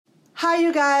Hi,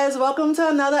 you guys. Welcome to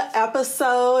another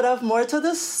episode of More to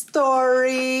the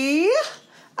Story.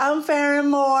 I'm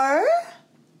Farron Moore,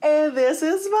 and this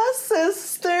is my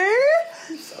sister.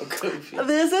 So goofy.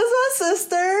 This is my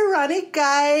sister, Ronnie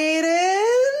Guyton.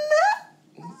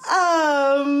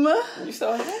 You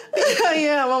so happy? I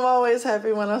am. I'm always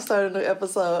happy when I start a new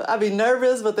episode. I be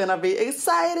nervous, but then I be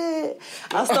excited.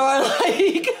 I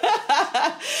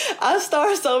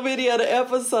start so many of the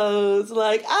episodes.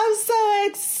 Like, I'm so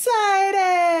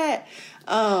excited.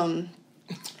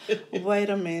 Wait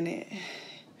a minute.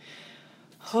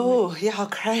 Oh, y'all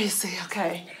crazy.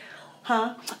 Okay.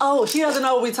 Huh? Oh, she doesn't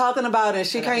know what we're talking about and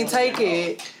she can't take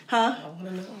it. Huh? I want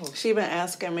to know. She been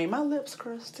asking me. My lips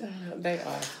crusty. They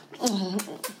are.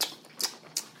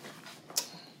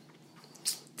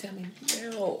 Tell me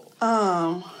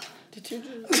now. Did you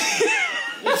do?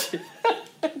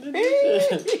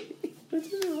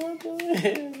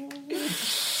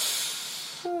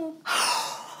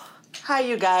 Hi,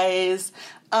 you guys.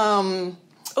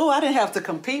 I didn't have to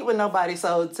compete with nobody,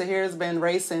 so Tahir's been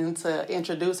racing to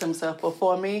introduce himself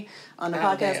before me on the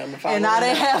podcast, and I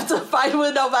didn't have to fight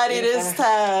with nobody this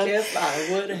time. Yes, I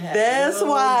would have. That's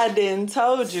why I didn't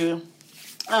told you.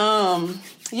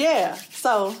 Yeah.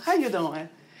 So, how you doing?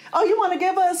 Oh, you want to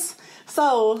give us?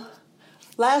 So,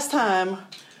 last time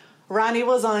Ronnie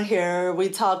was on here, we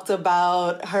talked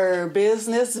about her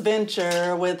business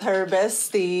venture with her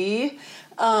bestie.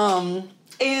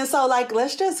 And so,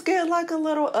 let's just get, a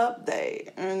little update.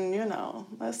 And,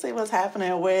 let's see what's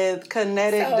happening with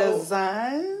Kinetic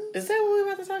Design. Is that what we're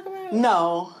about to talk about?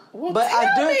 No. Well, but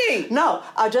tell me. No,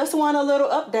 I just want a little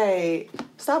update.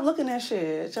 Stop looking at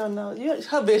shit. Y'all know,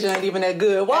 her vision ain't even that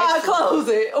good. Why close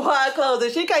it?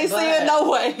 She can't see it no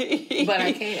way. But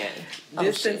I can.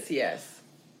 Distance, shit. yes.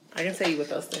 I can tell you what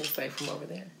those things say from over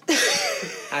there.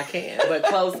 I can. But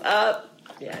close up,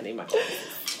 yeah, I need my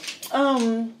glasses.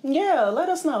 Yeah, let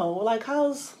us know.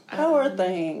 How are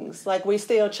things? We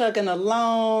still chugging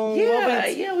along?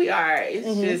 Yeah, we are.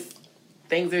 It's just,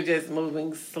 things are just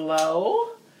moving slow,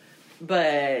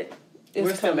 but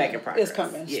we're still making progress. It's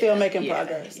coming. Yeah, still making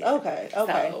progress. Yeah. Okay.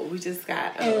 So we just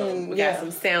got, got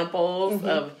some samples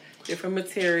of different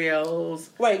materials.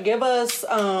 Wait, give us,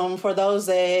 for those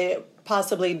that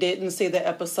possibly didn't see the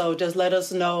episode, just let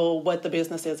us know what the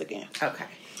business is again. Okay.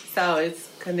 So it's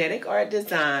Kinetic Art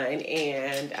Design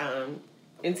and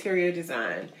interior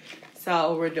design.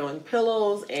 So we're doing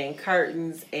pillows and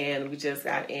curtains, and we just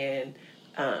got in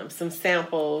some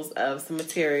samples of some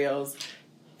materials,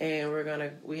 and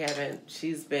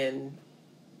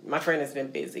my friend has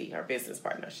been busy, our business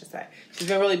partner, I should say. She's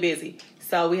been really busy.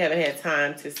 So we haven't had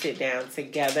time to sit down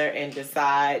together and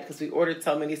decide, because we ordered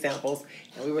so many samples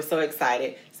and we were so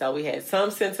excited. So we had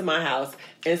some sent to my house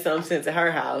and some sent to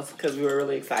her house because we were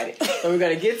really excited. So we're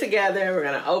going to get together, we're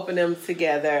going to open them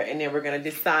together, and then we're going to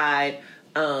decide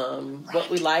what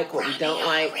we like, what we don't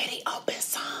like. Already opened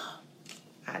some.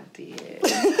 I did.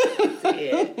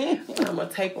 But I'm going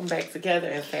to take them back together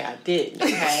and say I didn't,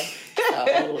 okay?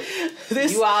 So,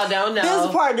 you all don't know.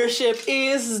 This partnership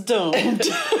is doomed.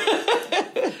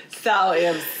 So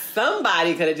if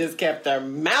somebody could have just kept their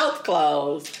mouth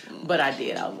closed, but I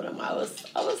did open them. I was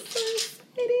so excited.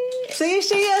 See,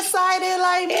 she excited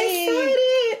like me.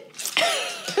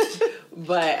 Excited.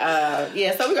 But,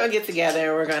 so we're going to get together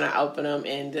and we're going to open them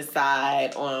and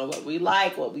decide on what we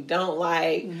like, what we don't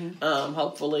like.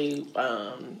 Hopefully,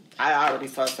 I already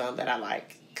saw some that I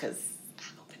like because I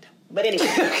opened them. But anyway,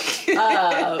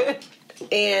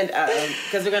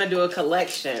 because we're going to do a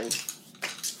collection.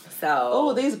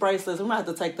 So, these bracelets, we might have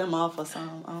to take them off or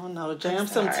something. I don't know. Jam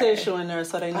some tissue in there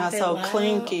so they're not so loud?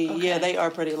 clinky. Okay. Yeah, they are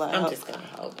pretty loud. I'm just going to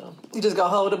hold them. You just going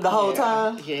to hold them the whole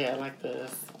time? Yeah, like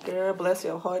this. Girl, bless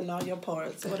your heart and all your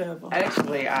parts, whatever.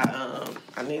 Actually, I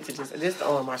need to this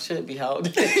arm I should be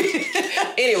holding.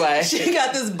 Anyway, she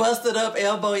got this busted up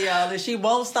elbow, y'all, and she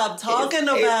won't stop talking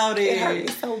about it. It hurt me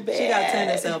so bad. She got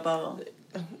tennis elbow.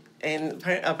 And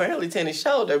apparently tennis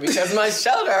shoulder because my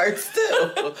shoulder hurts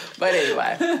too. But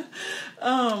anyway.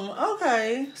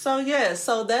 Okay. So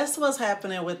so that's what's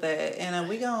happening with that. And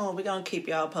we gonna keep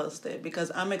y'all posted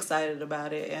because I'm excited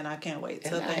about it and I can't wait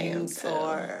till things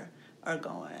are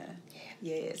going.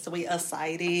 Yeah, so we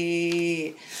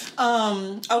excited.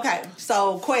 Okay,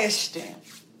 so question.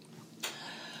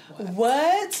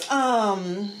 What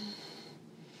I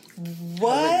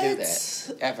wouldn't do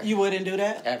that. Ever. You wouldn't do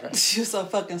that? Ever. You're so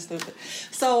fucking stupid.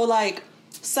 So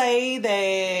say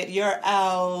that you're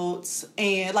out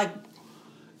and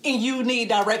you need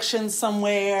directions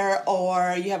somewhere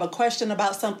or you have a question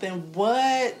about something,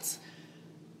 what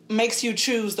makes you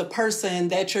choose the person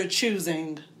that you're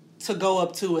choosing to go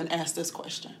up to and ask this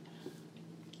question?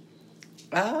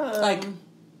 Like,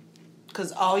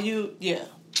 because all you, yeah.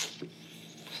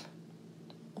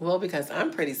 Well, because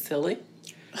I'm pretty silly.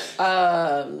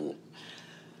 I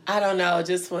don't know,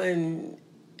 just when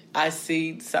I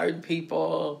see certain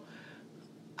people,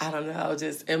 I don't know,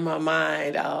 just in my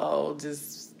mind, I'll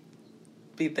just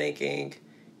be thinking,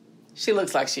 she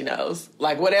looks like she knows.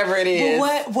 Like, whatever it is.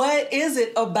 But what is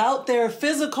it about their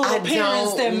physical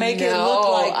appearance that make it look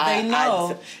like they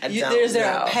know? Is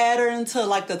there a pattern to,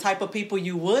 like, the type of people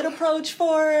you would approach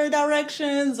for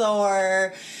directions,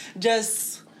 or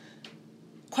just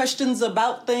questions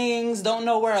about things, don't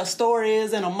know where a store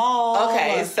is in a mall?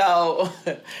 Okay, so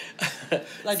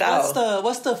like,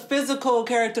 what's the physical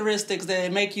characteristics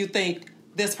that make you think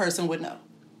this person would know?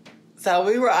 So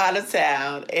we were out of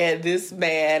town, and this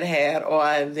man had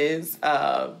on this,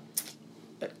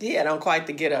 he had on quite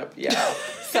the get up, y'all.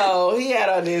 So he had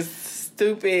on this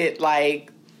stupid, like,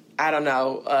 I don't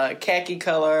know, khaki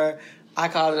color, I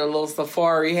call it a little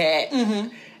safari hat. Mm-hmm.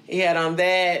 He had on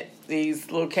that,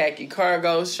 these little khaki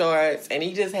cargo shorts, and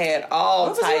he just had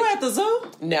all types. Was he at the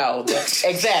zoo? No,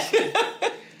 exactly.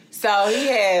 So he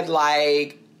had,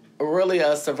 like, really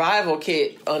a survival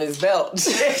kit on his belt.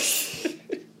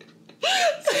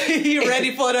 He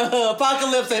ready for the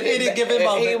apocalypse at any given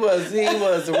moment. He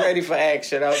was ready for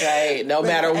action. Okay, no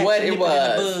matter what it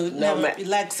was. No matter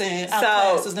relaxing. Our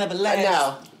classes never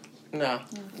last. No,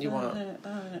 you won't.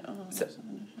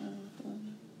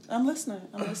 I'm listening.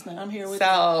 I'm here with you.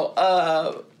 So,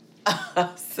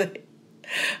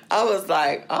 I was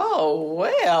like, oh,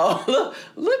 well,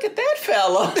 look at that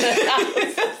fella.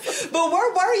 But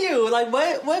where were you? Like,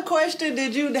 what question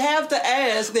did you have to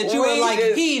ask that you were like,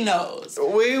 he knows?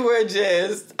 We were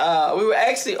just, we were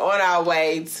actually on our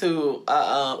way to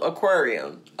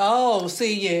aquarium. Oh,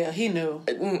 see, yeah, he knew.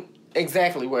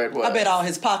 Exactly where it was. I bet all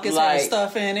his pockets had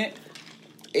stuff in it.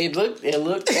 It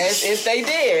looked as if they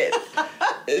did.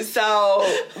 So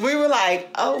we were like,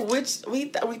 oh, we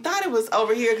thought it was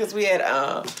over here because we had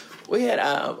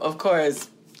of course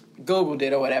Googled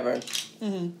it or whatever.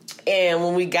 Mm-hmm. And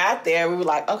when we got there, we were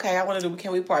like, okay,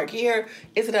 can we park here?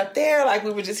 Is it up there? Like,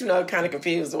 we were just, kind of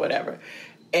confused or whatever.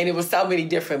 And it was so many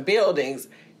different buildings.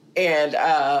 And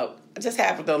I just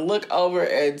happened to look over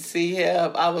and see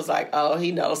him. I was like, oh,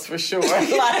 he knows for sure.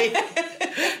 Like,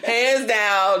 hands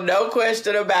down, no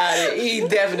question about it. He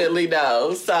definitely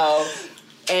knows. So,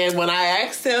 and when I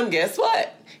asked him, guess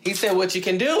what? He said, what you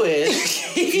can do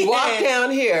is you walk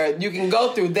down here, you can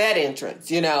go through that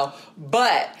entrance,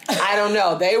 But, I don't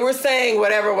know. They were saying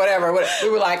whatever. We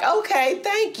were like, okay,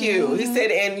 thank you. Mm-hmm. He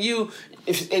said, and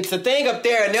it's a thing up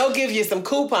there, and they'll give you some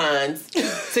coupons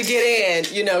to get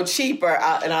in, cheaper.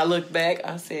 And I looked back.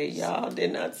 I said, y'all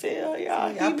did not sell.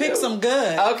 Y'all picked some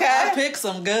good. Okay, I picked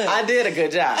some good. I did a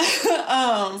good job.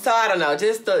 So I don't know,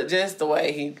 just the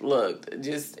way he looked,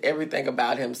 just everything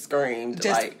about him screamed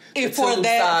just like for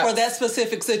that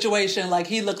specific situation. Like,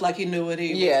 he looked like he knew what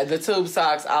he was. Yeah, the tube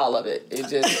socks, all of it. It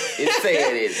said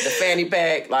it. The fanny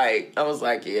pack, like, I was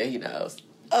like, yeah, he knows.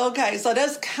 Okay, so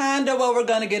that's kind of what we're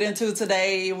going to get into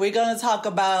today. We're going to talk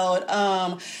about,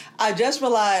 I just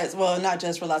learned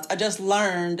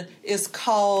it's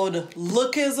called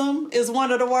lookism is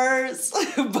one of the words.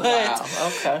 But wow,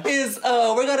 okay.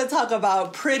 We're going to talk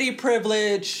about pretty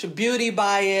privilege, beauty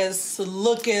bias,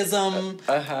 lookism,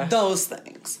 those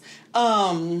things.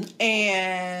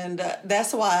 And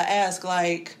that's why I ask,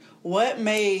 like, what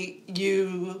made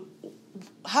you...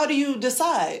 How do you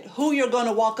decide who you're going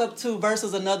to walk up to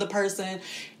versus another person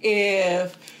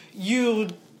if you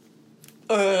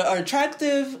are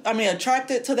attracted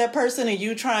to that person and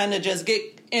you trying to just get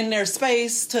in their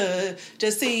space to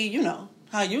just see,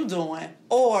 how you doing?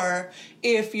 Or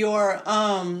if you're,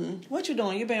 what you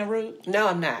doing? You being rude? No,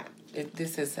 I'm not.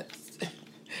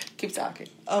 Keep talking.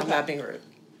 Okay. I'm not being rude.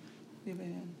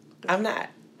 I'm not.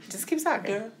 Just keep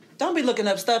talking. Girl. Don't be looking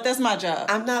up stuff. That's my job.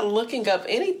 I'm not looking up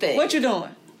anything. What you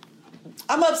doing?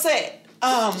 I'm upset.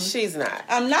 She's not.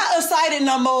 I'm not excited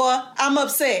no more. I'm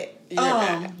upset.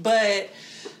 But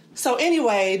so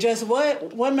anyway, just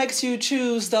what makes you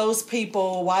choose those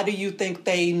people? Why do you think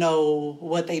they know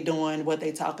what they doing, what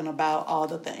they talking about, all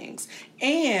the things?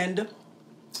 And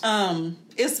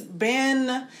it's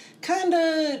been kind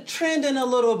of trending a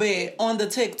little bit on the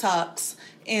TikToks,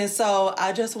 and so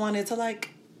I just wanted to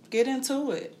get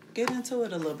into it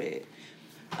a little bit.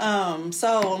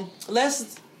 So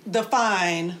let's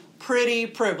define pretty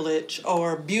privilege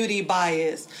or beauty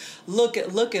bias.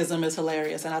 Lookism is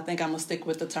hilarious, and I think I'm going to stick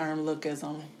with the term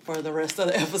lookism for the rest of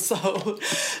the episode.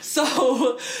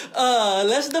 So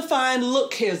let's define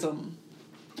lookism.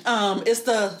 It's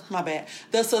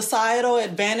the societal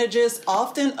advantages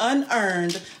often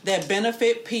unearned that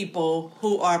benefit people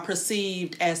who are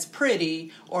perceived as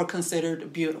pretty or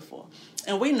considered beautiful.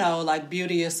 And we know, like,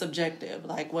 beauty is subjective.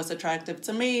 Like, what's attractive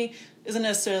to me isn't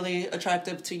necessarily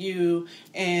attractive to you,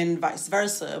 and vice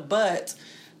versa. But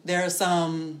there are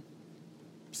some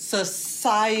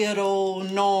societal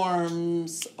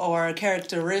norms or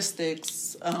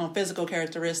characteristics, physical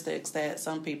characteristics that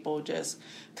some people just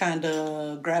kind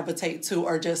of gravitate to,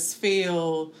 or just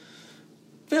feel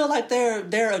like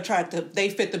they're attractive. They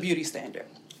fit the beauty standard.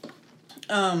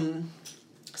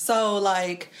 So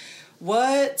like,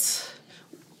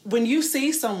 when you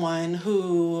see someone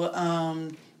who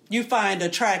you find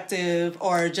attractive,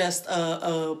 or just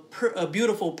a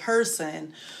beautiful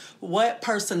person, what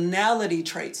personality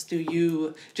traits do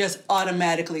you just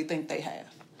automatically think they have?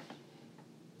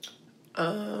 I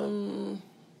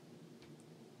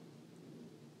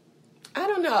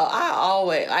don't know.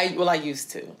 I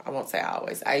used to. I won't say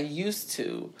always. I used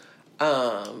to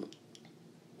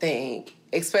think,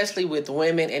 especially with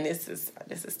women, and this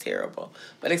is terrible,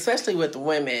 but especially with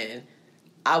women,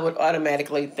 I would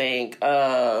automatically think,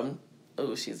 oh,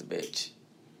 she's a bitch.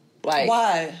 Like,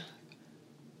 why?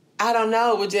 I don't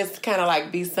know. It would just kind of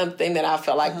like be something that I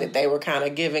felt like that they were kind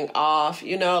of giving off,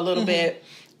 a little bit.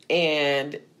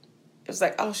 And it was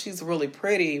like, oh, she's really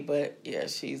pretty, but yeah,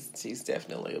 she's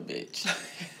definitely a bitch.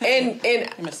 and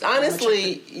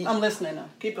honestly, I'm listening now.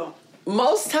 Keep going.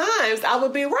 Most times I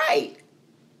would be right.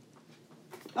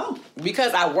 Oh.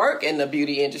 Because I work in the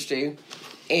beauty industry,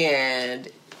 and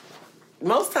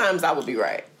most times I would be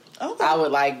right. Okay. I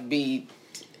would be...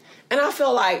 And I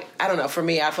feel like, I don't know, for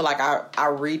me, I feel like I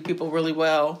read people really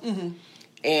well. Mm-hmm.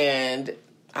 And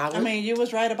I mean, you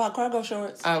was right about cargo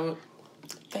shorts.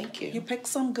 Thank you. You picked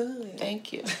some good.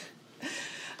 Thank you.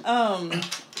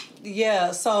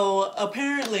 Yeah, so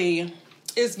apparently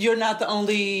you're not the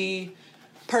only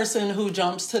person who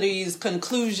jumps to these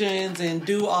conclusions and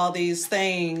do all these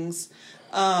things.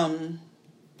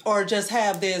 Or just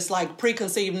have this like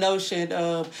preconceived notion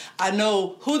of, I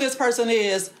know who this person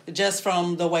is just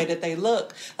from the way that they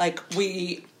look. Like,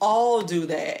 we all do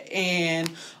that. And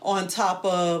on top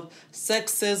of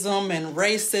sexism and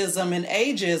racism and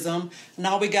ageism,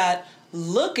 now we got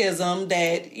lookism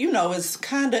that, is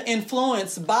kind of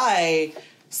influenced by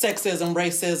sexism,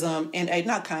 racism, and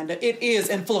it is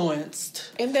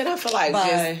influenced. And then I feel like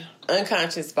just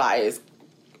unconscious bias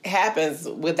happens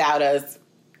without us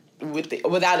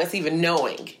even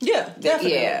knowing. Yeah,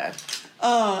 definitely. Yeah.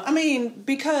 I mean,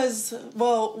 because,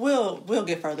 well, we'll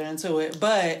get further into it,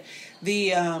 but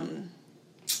the,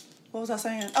 what was I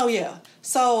saying? Oh, yeah.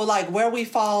 So, like, where we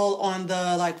fall on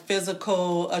the, like,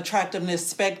 physical attractiveness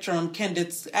spectrum can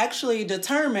actually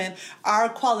determine our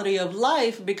quality of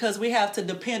life, because we have to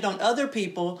depend on other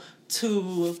people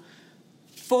to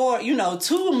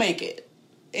make it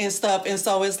and stuff. And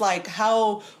so it's like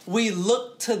how we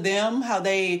look to them, how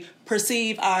they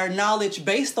perceive our knowledge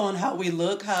based on how we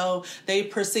look, how they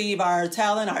perceive our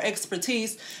talent, our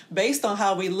expertise based on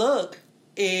how we look.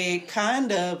 It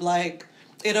kind of like,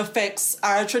 it affects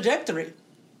our trajectory.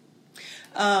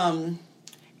 And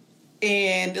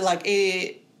like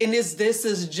this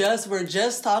is just, we're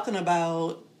just talking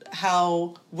about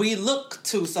how we look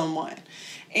to someone.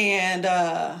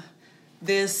 And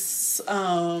this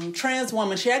trans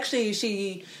woman,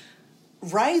 she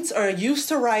writes, or used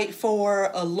to write, for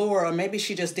Allure, or maybe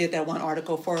she just did that one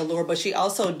article for Allure, but she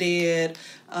also did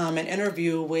an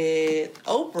interview with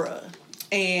Oprah.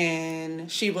 And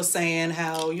she was saying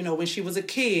how, when she was a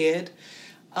kid,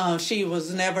 she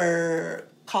was never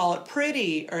called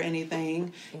pretty or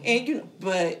anything. Mm-hmm. And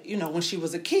but when she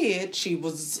was a kid, she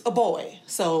was a boy,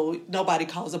 so nobody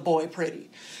calls a boy pretty.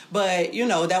 But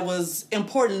that was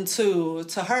important to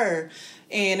her,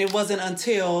 and it wasn't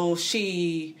until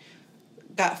she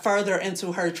got further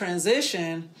into her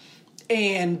transition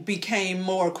and became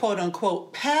more quote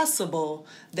unquote passable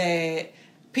that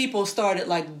people started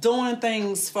like doing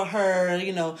things for her,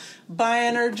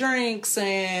 buying her drinks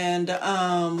and,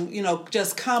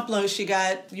 just compliments. She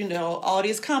got, all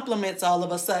these compliments all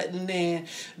of a sudden, and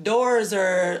doors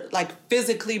are like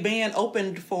physically being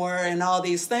opened for her and all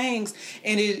these things.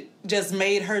 And it just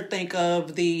made her think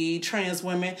of the trans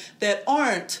women that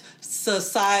aren't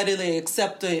societally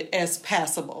accepted as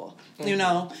passable,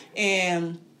 mm-hmm.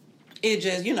 And it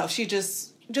just, she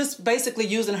just basically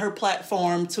using her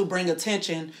platform to bring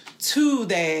attention to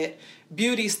that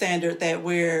beauty standard that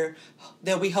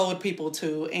we hold people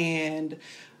to, and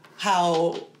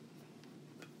how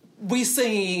we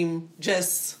seem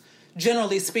just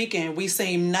generally speaking, we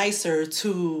seem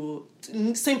to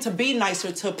be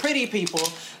nicer to pretty people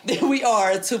than we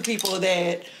are to people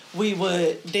that we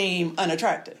would deem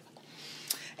unattractive.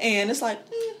 And it's like,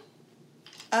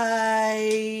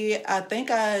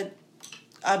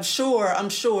 I'm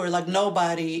sure, like,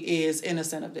 nobody is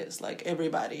innocent of this. Like,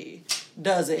 everybody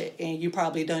does it, and you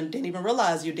probably didn't even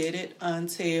realize you did it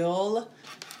until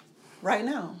right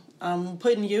now. I'm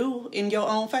putting you in your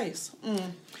own face.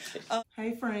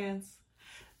 Hey, friends.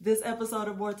 This episode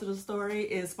of More to the Story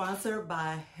is sponsored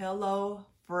by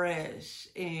HelloFresh.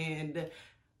 And,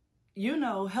 you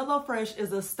know, HelloFresh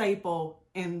is a staple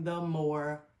in the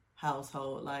Moore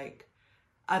household. Like,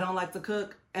 I don't like to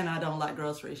cook and I don't like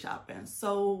grocery shopping.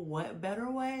 So what better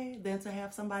way than to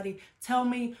have somebody tell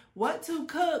me what to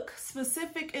cook,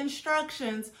 specific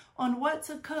instructions on what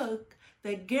to cook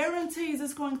that guarantees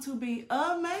it's going to be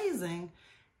amazing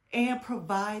and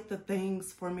provide the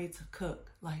things for me to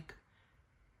cook. Like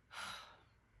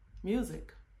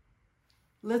music,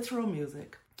 literal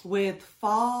music. With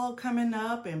fall coming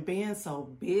up and being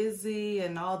so busy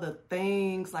and all the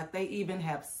things, like they even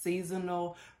have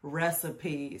seasonal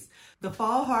recipes. The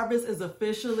fall harvest is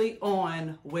officially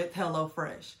on with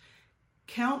HelloFresh.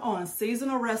 Count on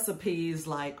seasonal recipes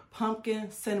like pumpkin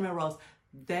cinnamon rolls.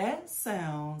 That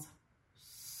sounds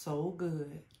so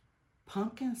good.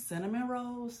 Pumpkin cinnamon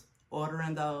rolls,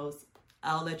 ordering those,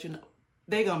 I'll let you know.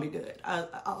 They're gonna be good. I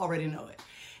already know it.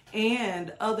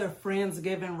 And other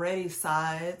Friendsgiving ready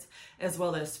sides, as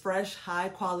well as fresh, high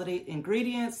quality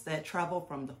ingredients that travel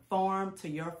from the farm to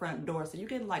your front door. So you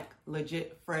get like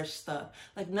legit fresh stuff.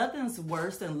 Like nothing's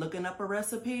worse than looking up a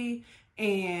recipe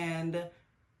and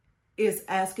it's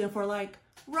asking for like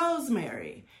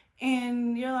rosemary.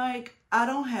 And you're like, I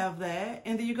don't have that.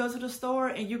 And then you go to the store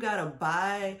and you gotta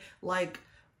buy like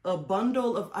a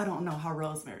bundle of, I don't know how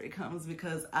rosemary comes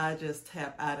because I just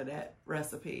tap out of that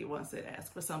recipe once it asks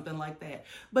for something like that.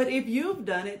 But if you've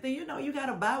done it, then you know you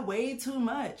gotta buy way too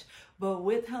much. But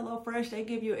with HelloFresh, they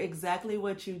give you exactly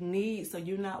what you need so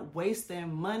you're not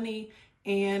wasting money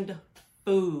and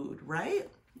food, right?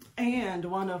 And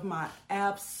one of my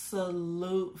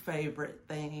absolute favorite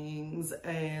things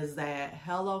is that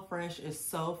HelloFresh is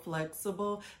so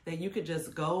flexible that you could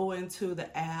just go into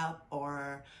the app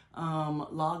or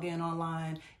log in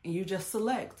online and you just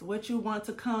select what you want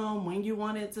to come, when you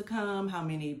want it to come, how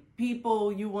many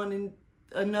people you want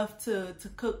enough to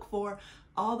cook for,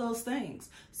 all those things.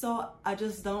 So I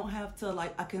just don't have to,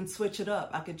 like, I can switch it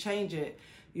up. I can change it.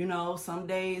 You know, some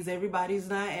days everybody's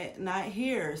not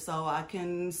here, so I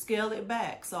can scale it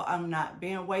back. So I'm not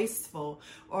being wasteful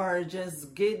or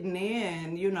just getting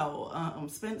in, you know,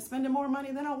 spending more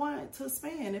money than I want to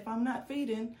spend if I'm not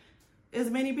feeding as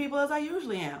many people as I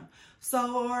usually am.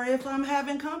 So, or if I'm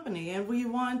having company and we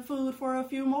want food for a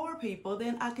few more people,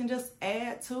 then I can just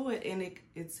add to it and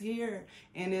it's here.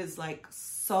 And it's like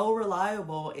so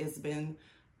reliable. It's been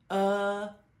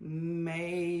amazing.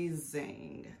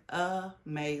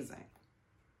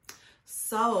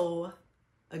 So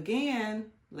again,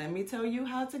 let me tell you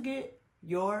how to get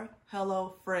your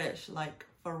HelloFresh, like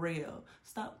for real.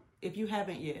 Stop if you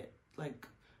haven't yet. Like,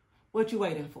 what you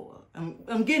waiting for?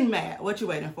 I'm getting mad. What you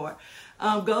waiting for?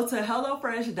 Go to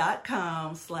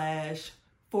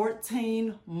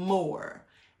HelloFresh.com/14more,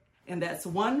 and that's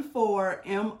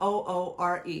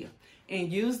 14MOORE.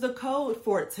 And use the code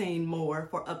 14more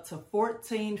for up to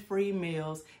 14 free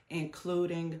meals,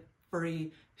 including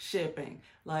free shipping.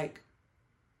 Like,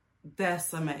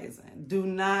 that's amazing. Do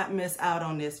not miss out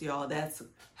on this, y'all. That's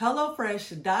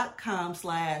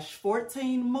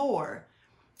HelloFresh.com/14more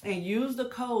and use the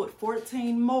code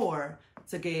 14more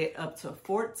to get up to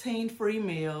 14 free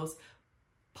meals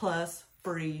plus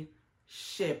free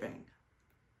shipping.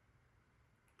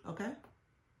 Okay?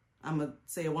 I'm going to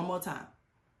say it one more time.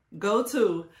 Go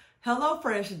to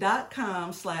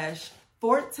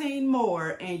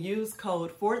HelloFresh.com/14more and use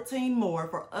code 14more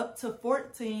for up to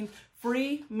 14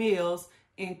 free meals,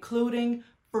 including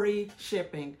free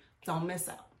shipping. Don't miss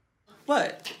out.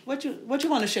 What you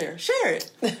want to share? Share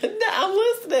it. I'm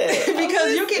listening.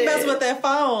 Because you keep messing with that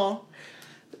phone.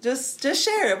 Just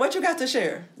share it. What you got to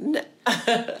share? No.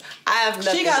 I have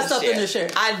nothing. She got something to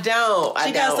share. I don't.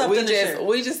 She got something to share.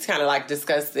 We just kind of like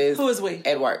discussed this. Who is we?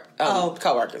 At work.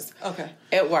 Coworkers. Okay.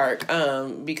 At work,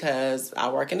 because I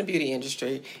work in the beauty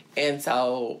industry, and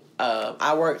so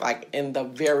I work like in the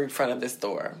very front of the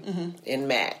store in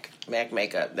MAC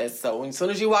makeup. That's so as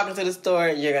soon as you walk into the store,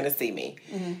 you're gonna see me.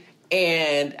 Mm-hmm.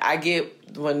 And I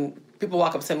get when people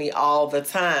walk up to me all the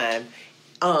time.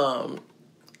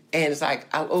 And it's like,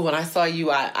 when I saw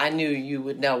you, I knew you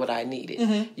would know what I needed.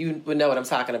 Mm-hmm. You would know what I'm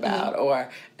talking about.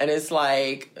 Mm-hmm. And it's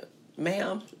like,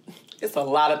 ma'am, it's a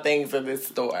lot of things in this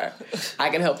store. I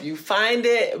can help you find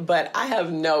it, but I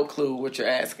have no clue what you're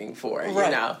asking for, right.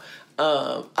 you know.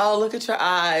 Oh, look at your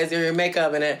eyes or your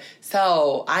makeup and it.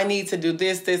 So I need to do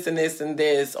this, this, and this, and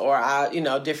this, or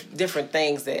different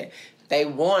things that they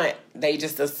want. They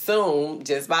just assume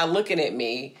just by looking at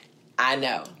me, I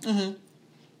know.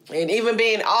 Mm-hmm. And even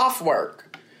being off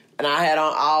work, and I had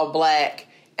on all black,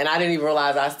 and I didn't even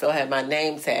realize I still had my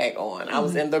name tag on. Mm-hmm. I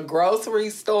was in the grocery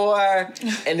store,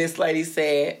 and this lady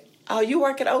said, "Oh, you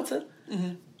work at Ulta?"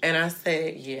 Mm-hmm. And I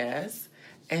said, "Yes."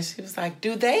 And she was like,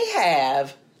 "Do they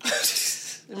have?"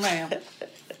 Ma'am,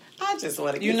 I just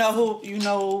want to. You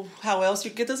know how else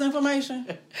you get this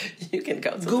information? You can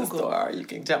go to Google. the store, or you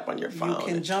can jump on your phone. You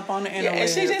can jump on the internet. Yeah, and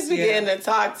she just began to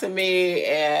talk to me,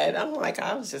 and I'm like,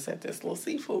 I was just at this little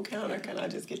seafood counter. Can I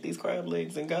just get these crab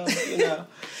legs and go? You know.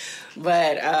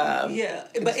 But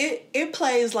but it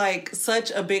plays like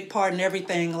such a big part in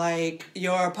everything, like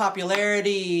your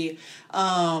popularity,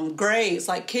 grades,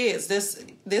 like kids.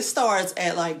 This starts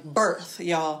at like birth,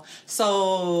 y'all.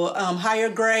 So higher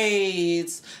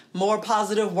grades, more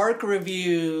positive work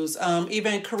reviews,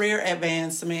 even career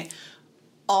advancement.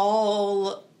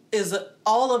 All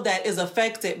of that is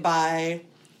affected by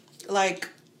like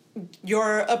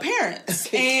your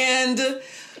appearance and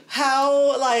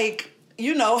how like.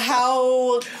 You know,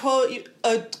 how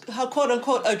quote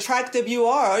unquote attractive you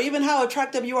are, or even how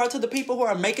attractive you are to the people who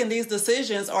are making these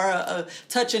decisions or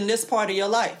touching this part of your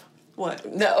life.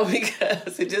 What? No,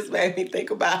 because it just made me think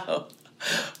about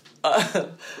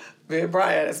me and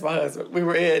Brian, that's my husband. We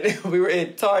were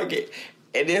in Target,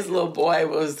 and this little boy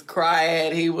was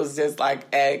crying. He was just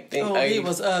like acting. Oh, he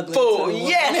was ugly. Fool. Too.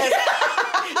 Yes.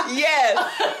 Yes,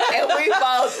 and we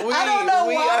both. I don't know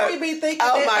why we be thinking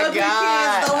that ugly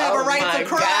kids don't have a right to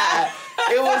cry.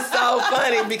 God. It was so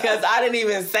funny because I didn't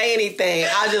even say anything.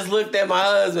 I just looked at my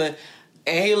husband,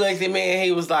 and he looked at me, and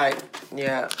he was like,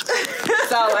 "Yeah."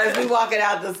 So as we walking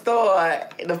out the store,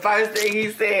 the first thing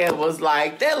he said was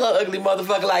like, "That little ugly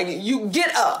motherfucker, like you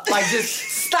get up, like just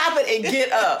stop it and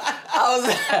get up."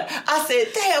 I said,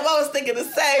 "Damn," I was thinking the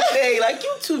same thing. Like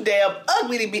you too damn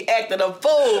ugly to be acting a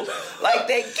fool like that.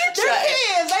 Get your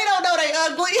kids. They don't know they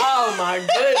ugly. Oh my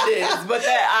goodness! But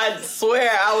that I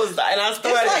swear I started.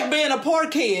 It's like being a poor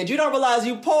kid. You don't realize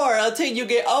you poor until you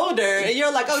get older, and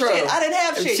you're like, "Oh shit, I didn't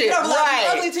have shit." You don't realize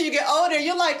you're ugly till you get older.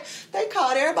 You're like, they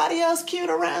called everybody else cute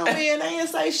around me, and they didn't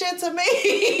say shit to me.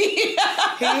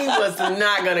 He was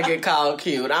not gonna get called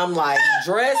cute. I'm like,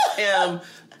 dress him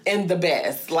in the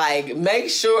best. Like, make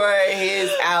sure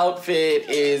his outfit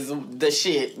is the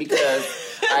shit because,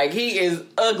 like, he is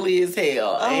ugly as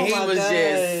hell, and he was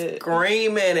just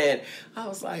screaming, and I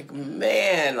was like,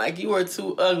 man, like you are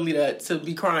too ugly to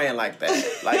be crying like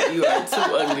that. Like you are too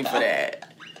ugly for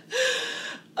that.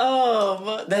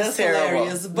 Oh, that's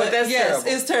hilarious. But that's yes,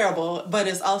 terrible. It's terrible, but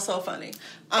it's also funny.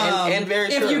 And very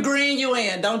true. If you green, you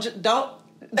in. Don't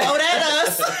add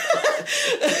us.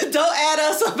 Don't add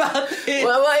us about this.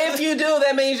 Well, if you do,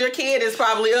 that means your kid is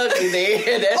probably ugly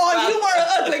then. You were an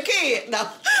ugly kid. No.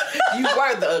 You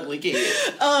were the ugly kid.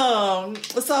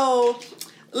 So,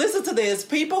 listen to this.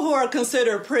 People who are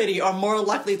considered pretty are more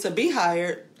likely to be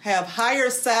hired, have higher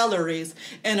salaries,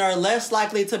 and are less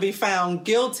likely to be found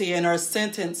guilty and are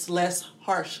sentenced less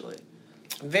harshly.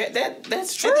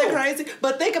 That's true. Isn't that crazy?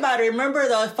 But think about it. Remember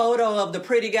the photo of the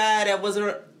pretty guy that was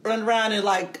running around and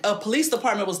like a police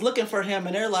department was looking for him,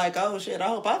 and they're like, "Oh shit, I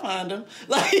hope I find him."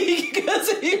 Like, because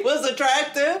he was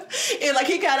attractive, and like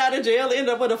he got out of jail, ended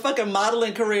up with a fucking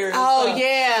modeling career. And stuff.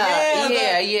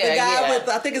 Yeah. The guy with,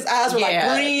 I think his eyes were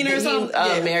like green or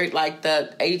something. Married like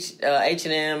the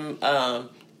H&M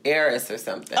heiress or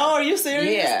something. Oh, are you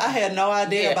serious? Yeah. I had no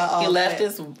idea about all that. He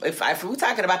left if we're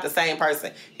talking about the same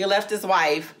person, he left his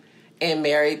wife and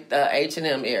married the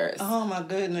H&M heiress. Oh my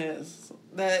goodness.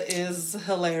 That is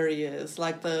hilarious.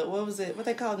 Like what was it? What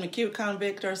they called him? A cute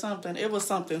convict or something? It was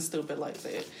something stupid like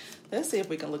that. Let's see if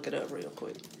we can look it up real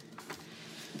quick.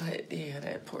 But yeah,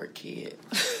 that poor kid.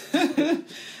 I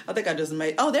think I just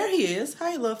made... Oh, there he is.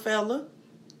 Hi, little fella.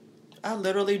 I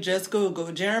literally just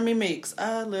Googled Jeremy Meeks.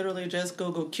 I literally just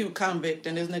Googled cute convict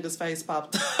and this nigga's face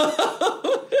popped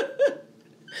up.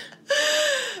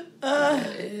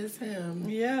 That is him.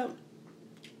 Yep.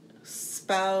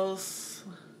 Spouse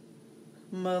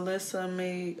Melissa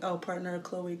Meek. Oh, partner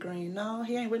Chloe Green. No,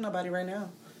 he ain't with nobody right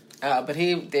now. But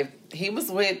he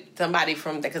was with somebody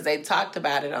from... Because they talked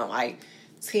about it on like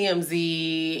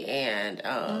TMZ and...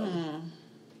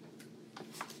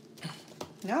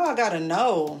 Now I gotta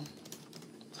know.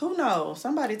 Who knows?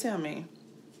 Somebody tell me.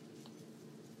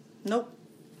 Nope.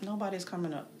 Nobody's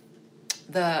coming up.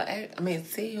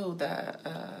 See who the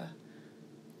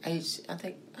I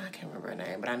think, I can't remember her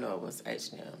name, but I know it was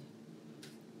H&M.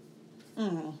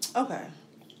 Okay.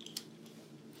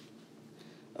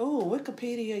 Oh,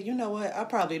 Wikipedia. You know what? I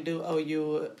probably do owe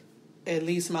you at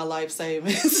least my life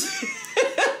savings.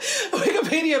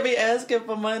 Wikipedia be asking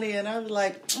for money, and I'm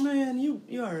like, man, you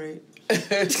all right.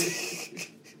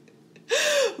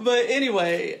 But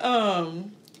anyway,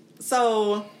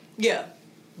 so yeah,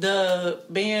 the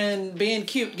being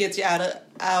cute gets you out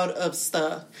of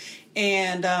stuff,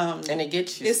 and it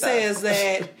gets you. It stuff. says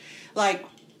that like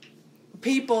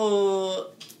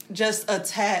people just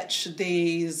attach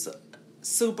these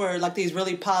these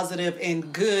really positive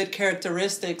and good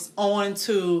characteristics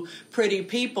onto pretty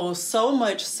people, so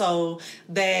much so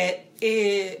that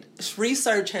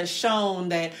research has shown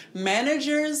that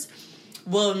managers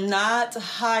will not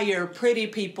hire pretty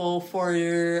people for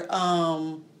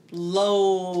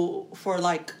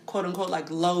like quote unquote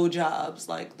like low jobs,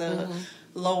 like the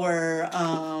lower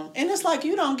and it's like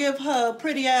you don't give her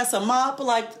pretty ass a mop,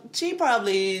 like she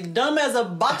probably dumb as a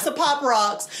box of Pop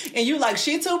Rocks, and you like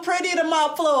she too pretty to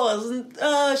mop floors.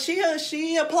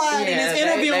 She applied and is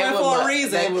interviewing for a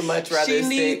reason. They would much rather she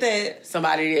need that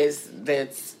somebody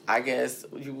that's I guess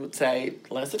you would say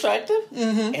less attractive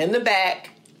in the back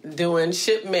doing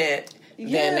shipment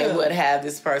than they would have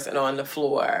this person on the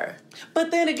floor.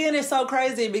 But then again, it's so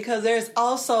crazy because there's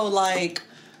also like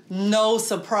no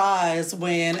surprise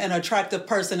when an attractive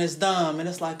person is dumb, and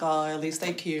it's like, oh, at least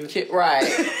they cute.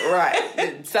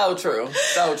 Right. So true.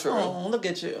 Oh, look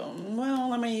at you.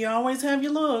 Well, I mean, you always have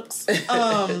your looks.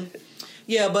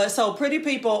 Yeah, but so pretty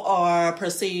people are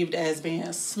perceived as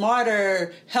being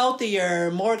smarter,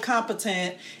 healthier, more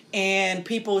competent, and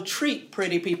people treat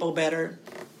pretty people better.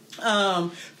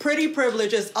 Pretty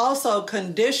privilege is also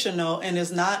conditional and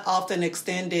is not often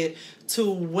extended to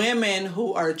women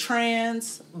who are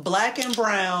trans, black and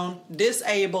brown,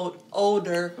 disabled,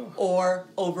 older, or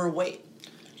overweight.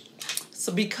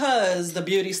 So because the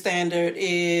beauty standard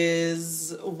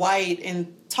is white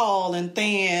and tall and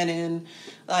thin and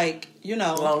like, you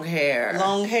know, long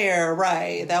hair,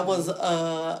 right? That was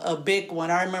a big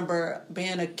one. I remember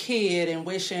being a kid and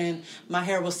wishing my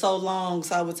hair was so long,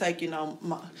 so I would take,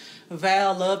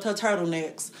 Val loved her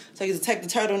turtlenecks, so I used to take the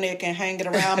turtleneck and hang it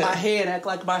around my head, act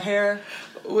like my hair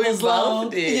was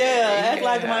long. Act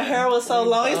like my hair was so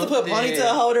long. I used to put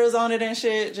ponytail holders on it and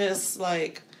shit, just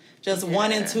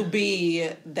wanting to be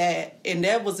that, and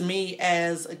that was me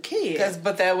as a kid.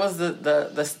 But that was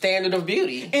the standard of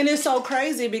beauty. And it's so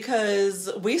crazy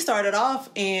because we started off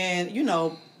and,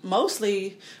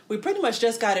 mostly we pretty much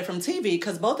just got it from TV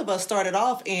because both of us started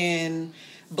off in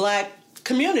black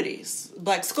communities,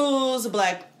 black schools,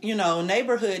 black,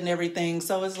 neighborhood and everything.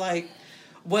 So it's like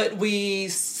what we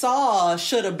saw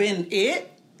should have been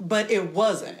it, but it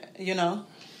wasn't,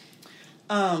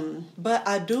 But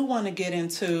I do want to get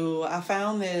into, I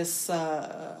found this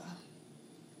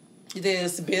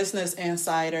Business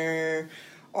Insider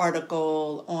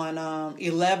article on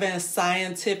 11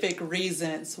 scientific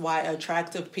reasons why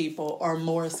attractive people are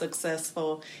more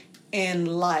successful in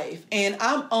life. And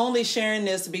I'm only sharing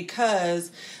this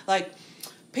because, like,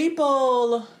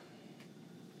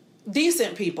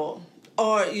 decent people,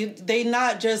 or they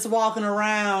not just walking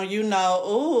around,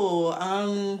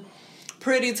 I'm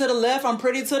pretty to the left, I'm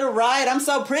pretty to the right, I'm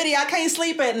so pretty I can't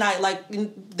sleep at night.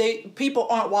 Like, people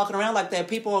aren't walking around like that.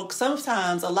 People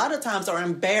sometimes, a lot of times, are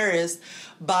embarrassed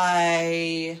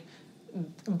by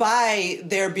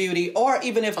their beauty, or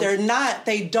even if they're not,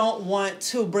 they don't want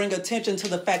to bring attention to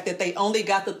the fact that they only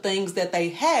got the things that they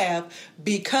have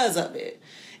because of it.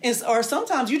 Or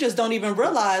sometimes you just don't even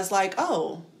realize, like,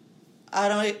 oh,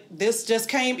 this just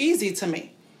came easy to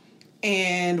me.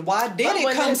 And why did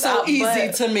it come so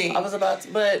easy to me?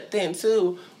 But then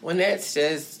too, when that's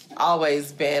just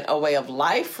always been a way of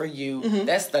life for you,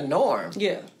 that's the norm.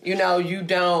 Yeah. You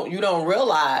don't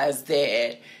realize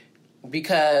that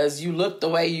because you look the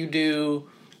way you do,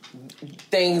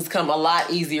 things come a lot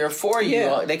easier for you.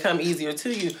 Yeah. They come easier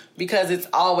to you because it's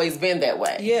always been that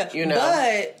way. Yeah.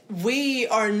 But we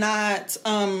are not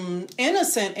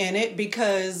innocent in it,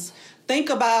 because think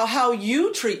about how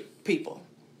you treat people.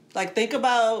 Like, think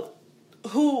about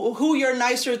who you're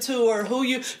nicer to, or who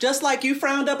you, just like you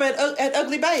frowned up at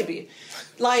Ugly Baby.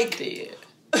 Like,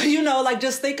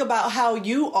 just think about how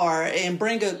you are and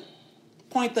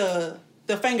point the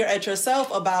finger at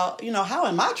yourself about, how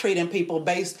am I treating people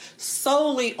based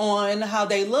solely on how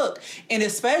they look. And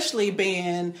especially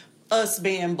being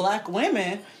black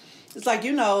women, it's like,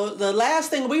 the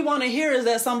last thing we want to hear is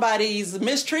that somebody's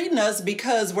mistreating us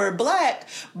because we're black,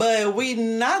 but we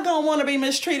not going to want to be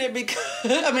mistreated because,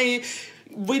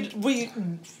 we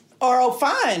are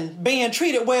fine being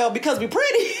treated well because we're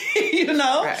pretty, you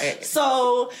know? Right.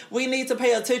 So we need to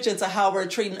pay attention to how we're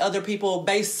treating other people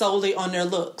based solely on their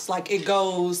looks. Like it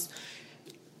goes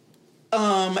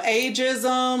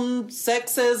ageism,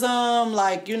 sexism,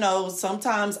 like, you know,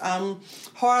 sometimes I'm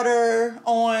harder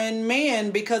on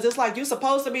men because it's like you're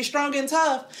supposed to be strong and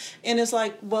tough, and it's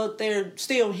like, well, they're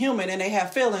still human and they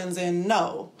have feelings, and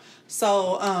no.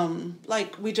 So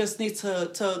like we just need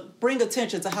to bring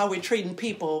attention to how we're treating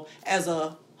people as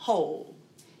a whole,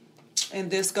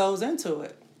 and this goes into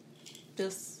it.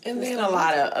 And then a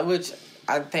lot of, which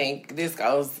I think this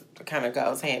kind of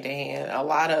goes hand in hand, a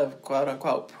lot of quote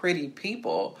unquote pretty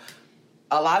people,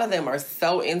 a lot of them are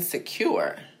so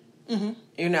insecure,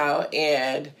 you know,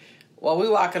 and well, we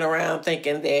walking around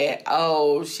thinking that,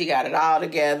 oh, she got it all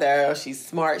together, or she's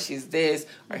smart, she's this,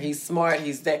 or he's smart,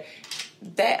 he's that.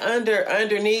 That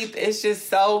underneath, it's just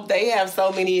so, they have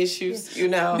so many issues, you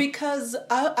know. Because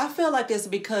I feel like it's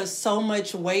because so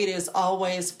much weight is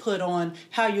always put on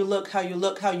how you look.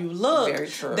 Very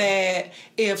true. That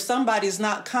if somebody's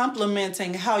not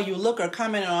complimenting how you look or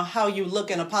commenting on how you look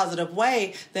in a positive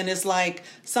way, then it's like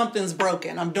something's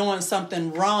broken. I'm doing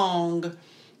something wrong.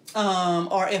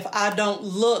 Or if I don't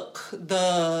look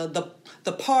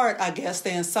the part, I guess,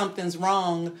 then something's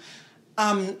wrong.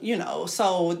 You know,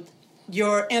 so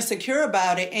you're insecure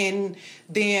about it, and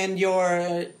then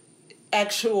your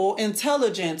actual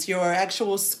intelligence, your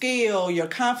actual skill, your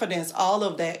confidence, all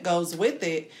of that goes with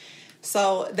it.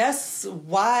 So that's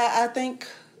why I think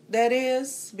that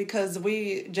is, because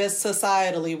we just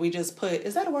societally, we just put,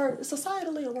 is that a word? Is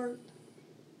societally a word?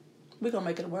 We're going to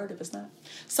make it a word if it's not.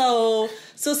 So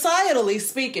societally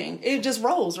speaking, it just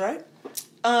rolls, right?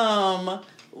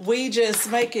 We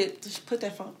just make it, put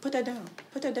that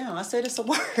down. I said it's a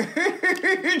word.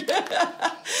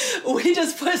 We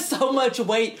just put so much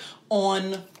weight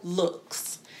on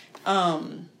looks.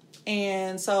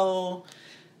 And so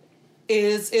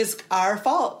it's our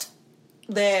fault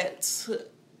that,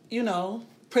 you know,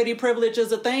 pretty privilege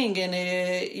is a thing, and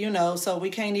it, you know, so we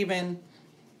can't even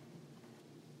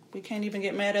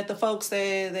get mad at the folks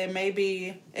that may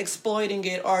be exploiting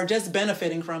it or just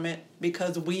benefiting from it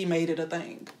because we made it a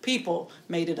thing. People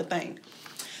made it a thing.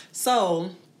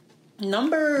 So,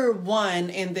 number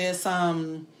one in this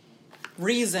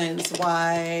reasons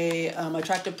why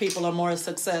attractive people are more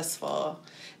successful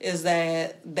is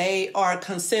that they are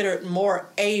considered more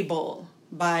able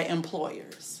by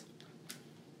employers.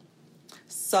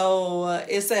 So,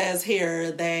 it says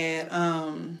here that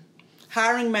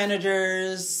hiring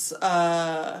managers,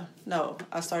 no,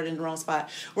 I started in the wrong spot.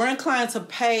 We're inclined to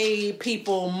pay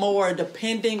people more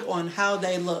depending on how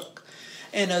they look.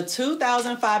 In a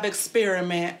 2005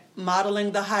 experiment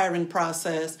modeling the hiring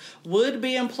process,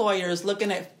 would-be employers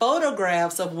looking at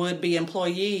photographs of would-be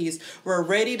employees were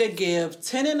ready to give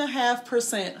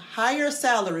 10.5% higher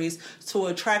salaries to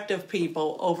attractive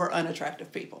people over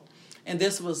unattractive people. And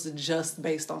this was just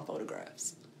based on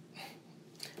photographs.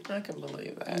 I can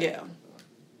believe that. Yeah.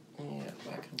 Yeah,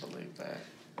 I can believe that.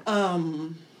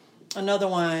 Another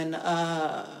one,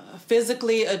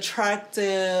 physically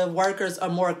attractive workers are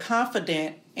more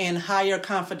confident, and higher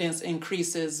confidence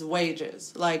increases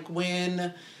wages. Like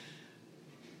when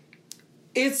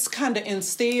it's kind of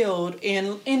instilled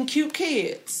in cute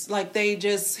kids, like they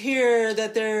just hear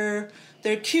that they're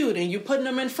cute and you're putting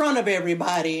them in front of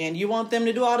everybody and you want them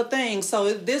to do all the things.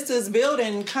 So this is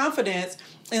building confidence,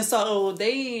 and so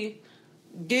they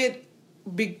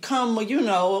become, you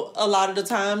know, a lot of the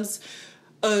times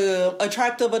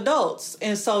attractive adults,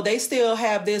 and so they still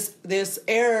have this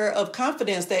air of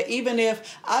confidence that even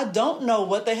if I don't know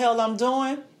what the hell I'm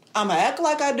doing, I'm gonna act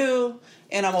like I do,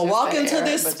 and I'm gonna walk into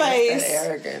this space.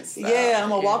 Arrogance. Yeah, I'm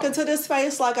gonna walk into this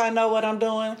space like I know what I'm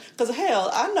doing. Because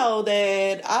hell, I know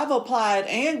that I've applied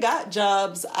and got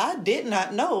jobs I did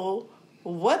not know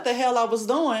what the hell I was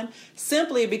doing,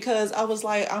 simply because I was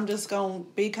like, I'm just gonna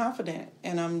be confident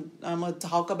and I'm gonna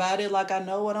talk about it like I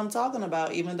know what I'm talking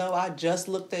about, even though I just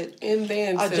looked at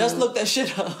just looked that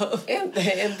shit up. And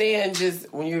then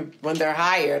just when they're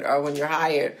hired, or when you're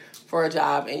hired for a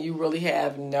job and you really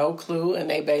have no clue and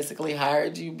they basically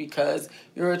hired you because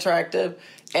you're attractive,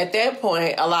 at that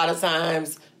point a lot of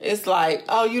times it's like,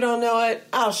 oh, you don't know it?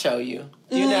 I'll show you.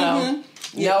 You know?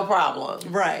 No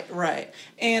problem. Right.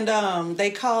 And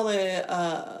they call it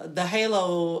the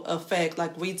halo effect.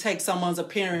 Like we take someone's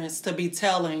appearance to be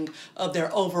telling of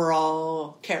their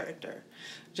overall character.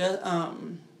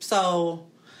 So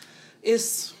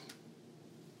it's,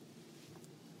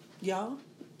 y'all,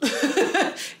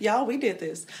 Y'all, we did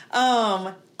this.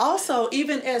 Also,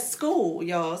 even at school,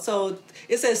 y'all. So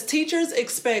it says teachers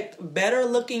expect better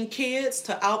looking kids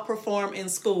to outperform in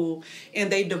school,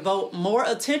 and they devote more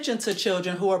attention to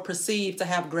children who are perceived to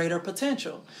have greater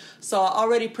potential. So I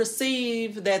already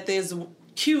perceive that this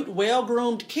cute,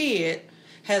 well-groomed kid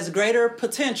has greater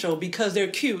potential because they're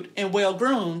cute and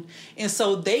well-groomed, and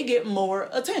so they get more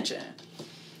attention.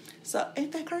 So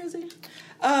ain't that crazy?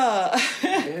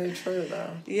 Very true,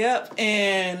 though. Yep,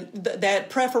 and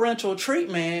that preferential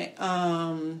treatment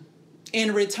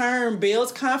in return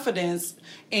builds confidence,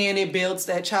 and it builds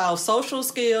that child's social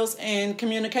skills and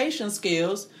communication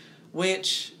skills,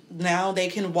 which now they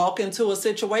can walk into a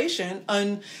situation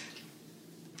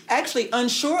actually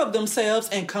unsure of themselves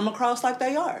and come across like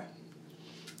they are.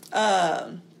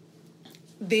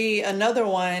 Another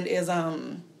one is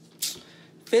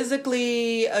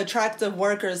physically attractive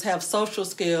workers have social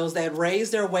skills that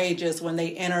raise their wages when they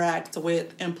interact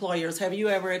with employers. Have you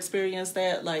ever experienced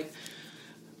that? Like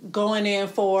going in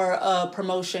for a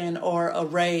promotion or a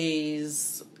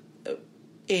raise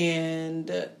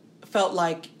and felt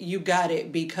like you got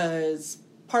it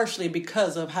partially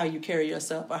because of how you carry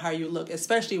yourself or how you look,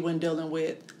 especially when dealing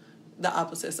with the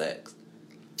opposite sex.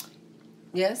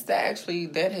 Yes, that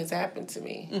has happened to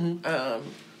me. Mm-hmm.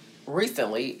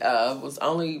 Recently, was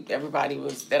only everybody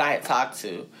that I had talked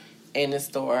to in the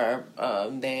store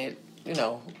that,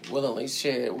 willingly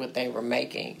shared what they were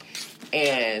making.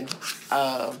 And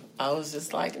I was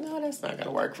just like, no, that's not going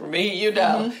to work for me,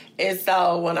 Mm-hmm. And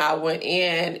so when I went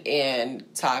in and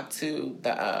talked to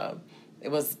it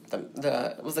was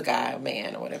a guy, a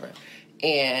man or whatever.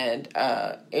 And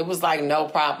it was like no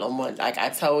problem. When I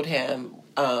told him,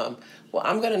 well,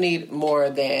 I'm going to need more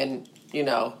than,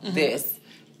 mm-hmm. this.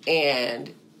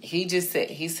 And he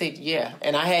said, yeah.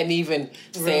 And I hadn't even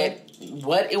said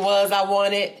what it was I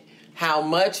wanted, how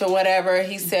much or whatever.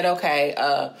 He said, okay.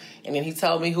 And then he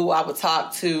told me who I would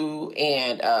talk to.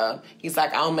 And he's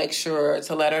like, I'll make sure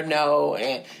to let her know.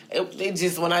 And it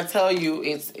just, when I tell you,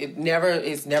 it's never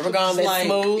gone that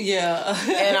smooth. Yeah.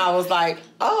 And I was like,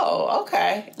 oh,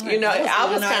 okay.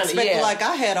 I was kind of, like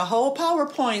I had a whole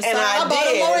PowerPoint. And I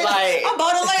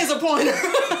bought a laser pointer.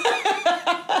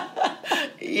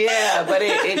 Yeah, but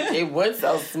it went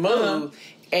so smooth. Uh-huh.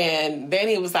 And then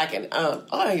he was like,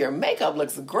 oh, your makeup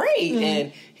looks great. Mm-hmm.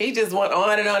 And he just went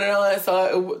on and on and on.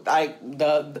 So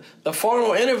the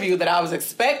formal interview that I was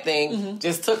expecting mm-hmm.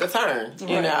 just took a turn,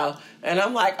 And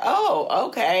I'm like, oh,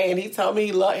 okay. And he told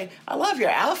me, I love your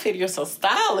outfit. You're so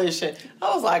stylish. And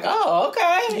I was like, oh,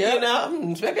 okay.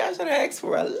 Yep. Maybe I should have asked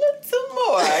for a little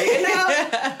more,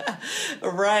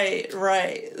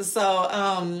 Right.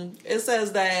 So it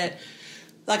says that,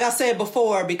 like I said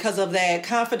before, because of that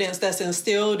confidence that's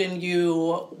instilled in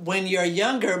you when you're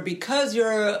younger, because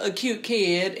you're a cute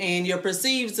kid and you're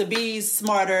perceived to be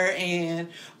smarter and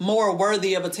more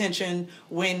worthy of attention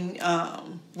when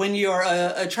you're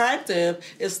attractive,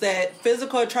 it's that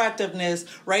physical attractiveness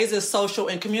raises social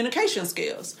and communication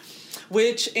skills,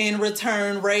 which in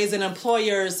return raise an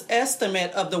employer's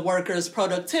estimate of the worker's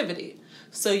productivity.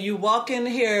 So you walk in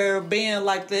here being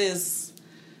like this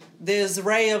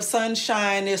ray of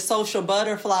sunshine, this social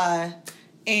butterfly,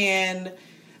 and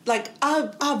like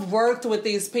I've worked with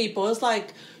these people. It's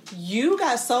like you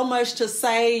got so much to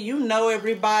say,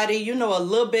 everybody, a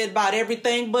little bit about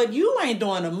everything, but you ain't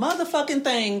doing a motherfucking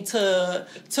thing to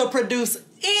produce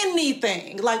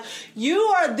anything. Like you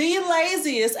are the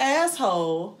laziest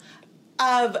asshole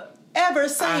I've ever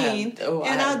seen,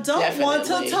 I don't want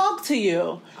to talk to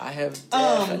you. I have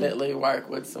definitely worked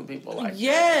with some people like that.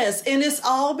 Yes, and it's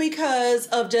all because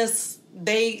of just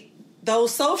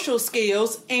those social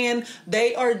skills, and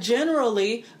they are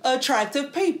generally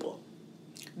attractive people.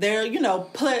 They're,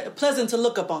 pleasant to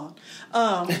look upon.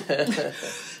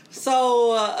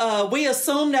 So we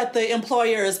assume that the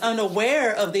employer is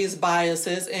unaware of these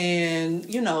biases and,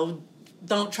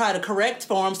 don't try to correct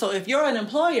for them. So if you're an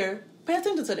employer, pay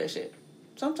attention to that shit.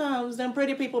 Sometimes them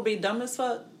pretty people be dumb as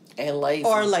fuck. And lazy.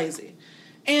 Or lazy.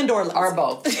 Or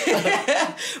both.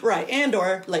 Right,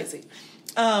 or lazy.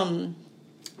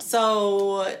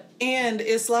 So, and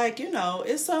it's like,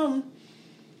 it's some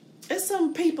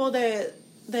people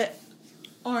that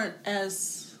aren't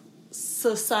as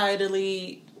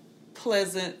societally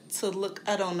pleasant to look.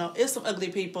 I don't know. It's some ugly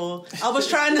people. I was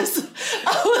trying to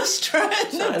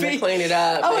clean it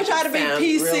up. I was trying to be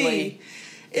PC. Really...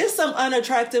 It's some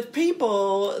unattractive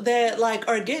people that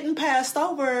are getting passed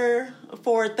over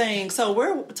for things. So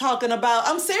we're talking about,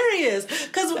 I'm serious.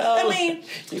 Because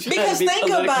think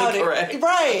about it.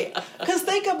 Right. Because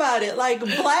think about it. Like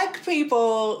black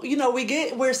people,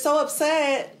 we're so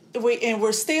upset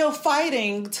we're still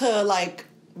fighting to like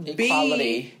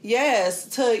equality.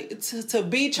 To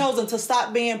be chosen, to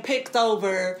stop being picked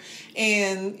over,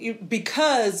 and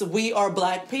because we are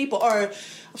Black people, or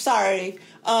sorry,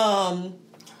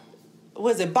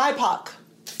 was it BIPOC,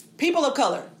 people of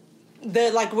color.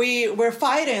 That like we're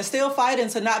still fighting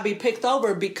to not be picked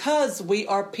over because we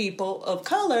are people of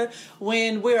color,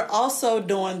 when we're also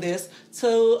doing this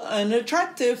to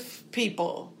unattractive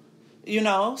people,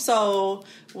 So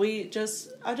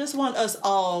I just want us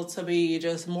all to be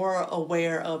just more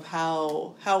aware of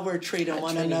how we're treating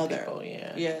one another. People,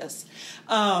 yeah. Yes.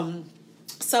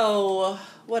 So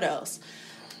what else?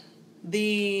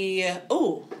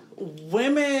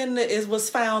 It was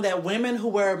found that women who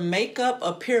wear makeup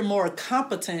appear more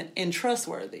competent and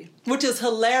trustworthy, which is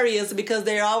hilarious because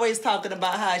they're always talking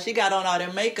about how she got on all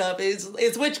that makeup.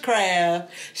 It's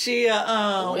witchcraft.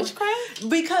 Witchcraft?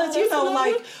 Because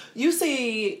like you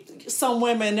see some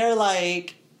women, they're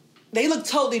like, they look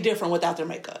totally different without their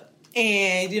makeup,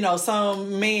 and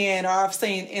some men, or I've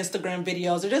seen Instagram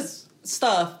videos or just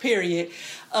stuff, period,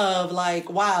 of like,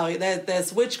 wow,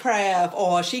 that's witchcraft,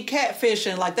 or she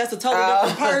catfishing, like that's a totally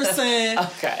different person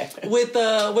okay. with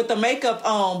the makeup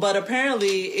on. But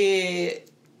apparently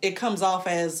it comes off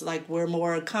as like we're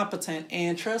more competent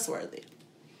and trustworthy.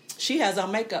 She has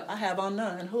on makeup, I have on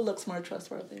none. Who looks more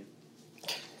trustworthy?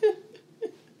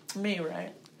 Me,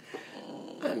 right?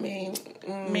 I mean,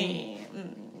 me.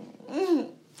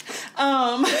 No,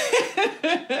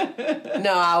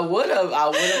 I would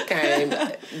have came,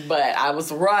 but I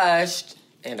was rushed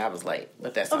and I was late.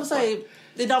 But that's. I was like,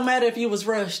 it don't matter if you was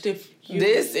rushed.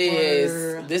 This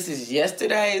is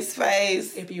yesterday's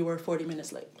face. If you were 40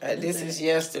 minutes late, this is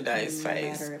yesterday's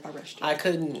face. Matter if I rushed you.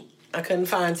 I couldn't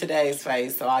find today's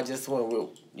face, so I just went with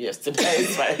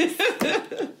yesterday's face.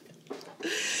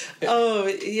 Oh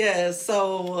yeah,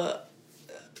 so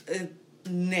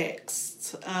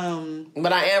next.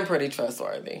 But I am pretty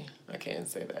trustworthy. I can't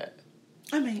say that.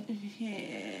 I mean,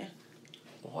 yeah.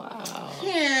 Wow.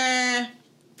 Yeah.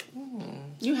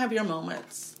 You have your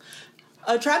moments.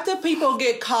 Attractive people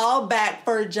get called back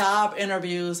for job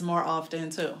interviews more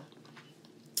often too.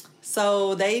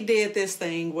 So they did this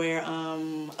thing where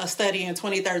a study in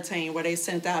 2013 where they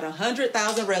sent out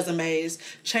 100,000 resumes,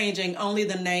 changing only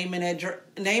the name,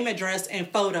 address, and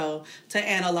photo to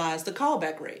analyze the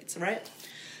callback rates, right?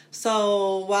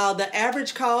 So while the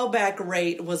average callback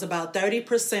rate was about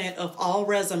 30% of all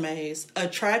resumes,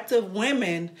 attractive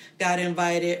women got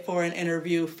invited for an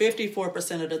interview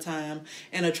 54% of the time,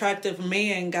 and attractive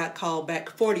men got called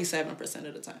back 47%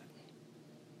 of the time.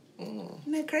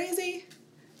 Isn't that crazy?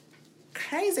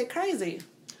 Crazy.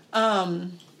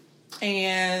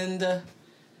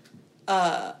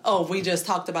 We just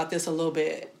talked about this a little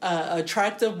bit.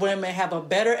 Attractive women have a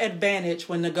better advantage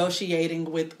when negotiating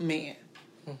with men.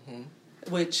 Mm-hmm.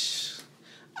 Which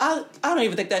I don't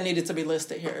even think that needed to be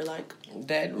listed here. Like,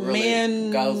 that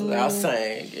really goes without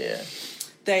saying. Yeah,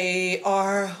 they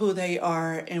are who they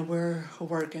are, and we're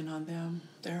working on them.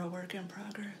 They're a work in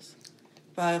progress.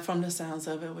 But from the sounds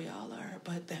of it, we all are.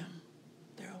 But them,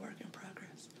 they're a work in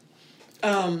progress.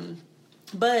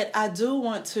 But I do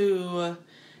want to,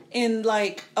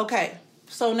 okay.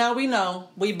 So now we know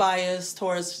we bias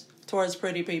towards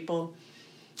pretty people.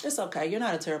 It's okay. You're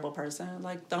not a terrible person.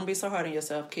 Like, don't be so hard on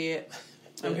yourself, kid.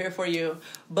 I'm here for you.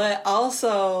 But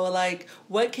also, like,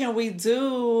 what can we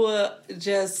do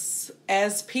just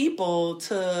as people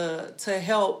to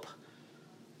help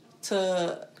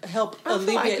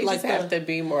alleviate, like, you have to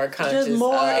be more conscious. Just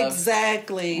more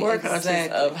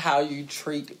conscious of how you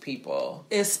treat people,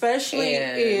 especially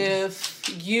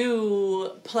if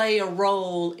you play a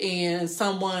role in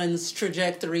someone's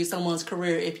trajectory, someone's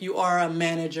career. If you are a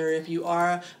manager, if you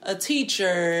are a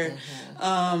teacher,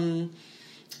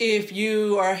 if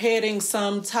you are heading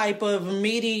some type of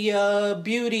media,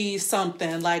 beauty,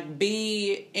 something, like,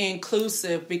 be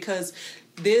inclusive, because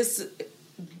this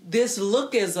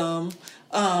lookism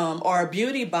or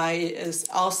beauty bias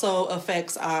also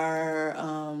affects our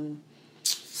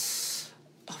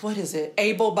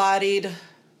able-bodied.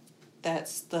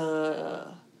 That's the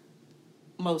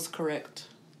most correct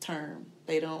term.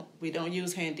 We don't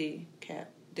use handicap.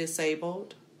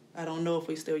 Disabled. I don't know if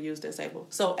we still use disabled.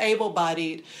 So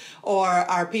able-bodied, or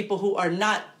our people who are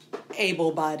not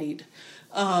able-bodied.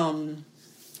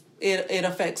 It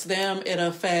affects them. It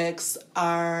affects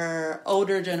our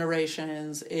older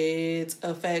generations. It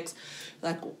affects,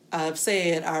 like I've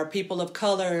said, our people of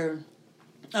color.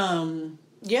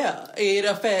 It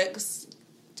affects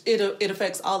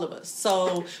all of us.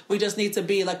 So we just need to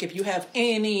be like, if you have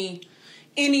any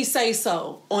say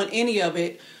so on any of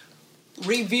it,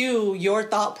 review your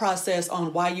thought process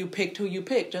on why you picked who you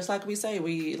picked. Just like we say,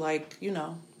 we like,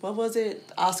 what was it?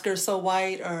 Oscars So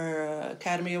White or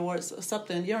Academy Awards or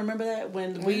something. You remember that?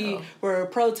 When we were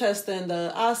protesting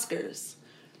the Oscars.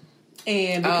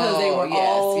 And because they were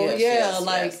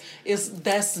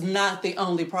that's not the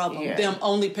only problem. Yeah. Them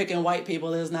only picking white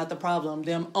people is not the problem.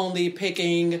 Them only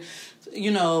picking,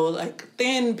 like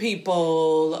thin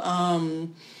people,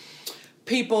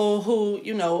 people who,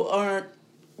 aren't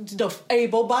the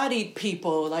able-bodied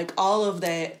people, like all of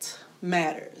that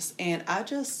matters. And I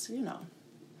just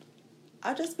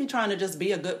be trying to just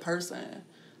be a good person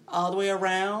all the way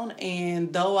around.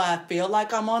 And though I feel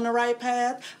like I'm on the right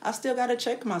path, I still got to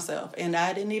check myself. And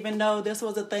I didn't even know this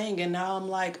was a thing. And now I'm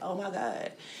like, oh my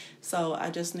God. So I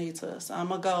just need to. So I'm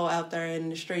going to go out there in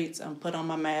the streets and put on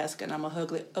my mask, and I'm a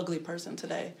ugly person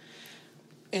today.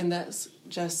 And that's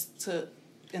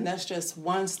just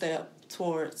one step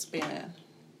towards being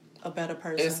a better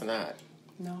person. It's not.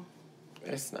 No.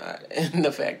 It's not. And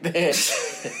the fact that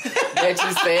that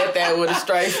you said that with a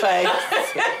straight face.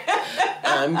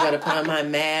 I'm going to put on my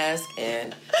mask,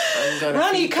 and I'm going to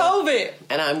Ronnie COVID.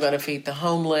 And I'm going to feed the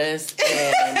homeless,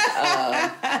 and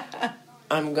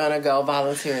I'm going to go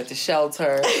volunteer at the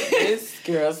shelter. This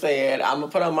girl said, I'm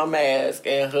going to put on my mask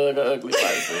and hug an ugly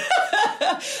person.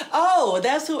 Oh,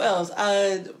 that's who else.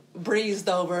 I breezed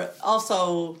over.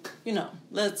 Also,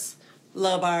 let's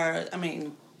love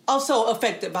also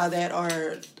affected by that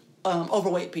are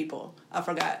overweight people. I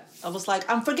forgot. I was like,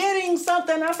 I'm forgetting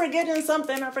something.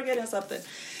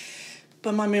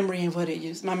 But my memory ain't what it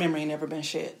used. My memory ain't never been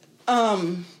shit.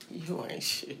 You ain't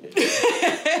shit.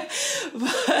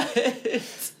 But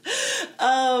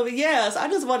yes, I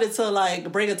just wanted to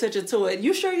bring attention to it.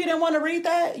 You sure you didn't want to read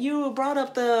that? You brought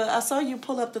up I saw you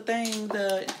pull up the thing.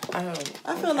 I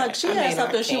feel like she had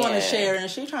something she want to share, and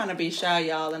she trying to be shy,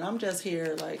 y'all. And I'm just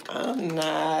here I'm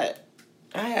not.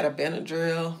 I had a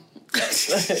Benadryl,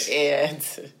 and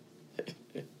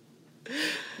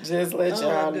just let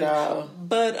y'all know.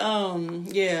 But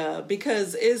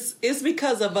because it's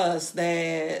because of us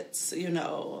that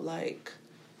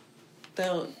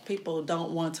people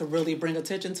don't want to really bring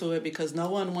attention to it, because no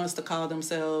one wants to call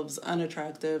themselves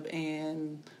unattractive,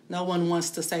 and no one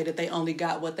wants to say that they only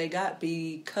got what they got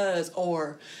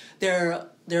or their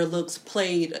looks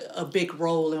played a big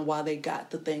role in why they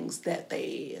got the things that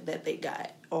they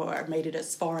got or made it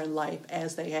as far in life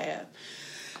as they have.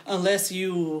 Unless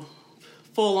you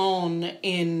full on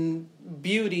in the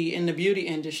beauty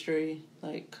industry,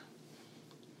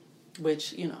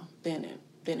 which then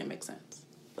it makes sense.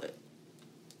 But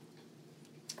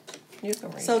you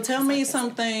can read so tell me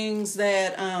some things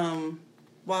that you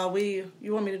want me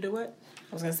to do what?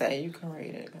 I was gonna say you can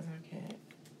read it because I can't.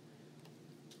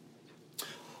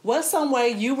 What's some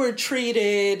way you were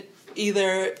treated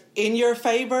either in your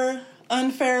favor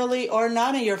unfairly or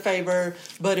not in your favor,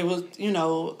 but it was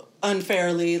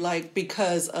unfairly,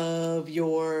 because of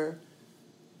your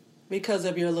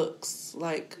looks?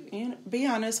 Be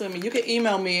honest with me. You can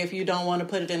email me if you don't want to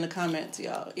put it in the comments,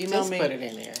 y'all. Email me. Just put it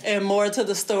in there. And more to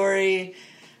the story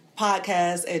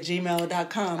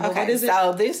podcast@gmail.com. Okay,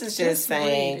 so this is just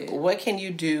saying, what can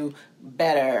you do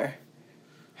better?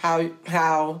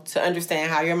 How to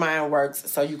understand how your mind works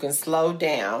so you can slow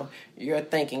down your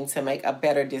thinking to make a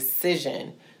better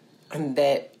decision, and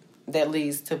that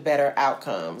leads to better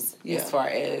outcomes. As far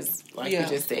as you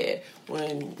just said,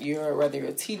 when whether you're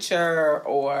a teacher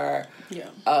or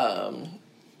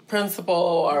principal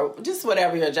or just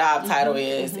whatever your job title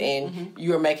is, and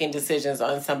you're making decisions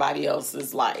on somebody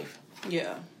else's life.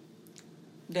 Yeah,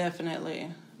 definitely.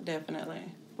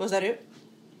 Was that it?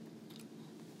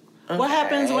 Okay. What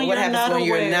happens when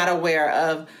you're not aware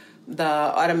of the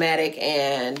automatic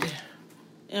and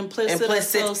implicit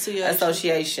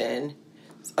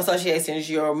associations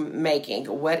you're making?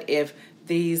 What if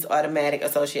these automatic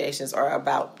associations are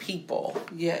about people?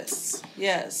 Yes.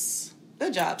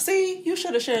 Good job. See, you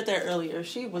should have shared that earlier.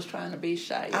 She was trying to be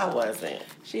shy. I wasn't.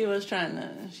 She was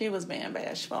being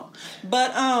bashful.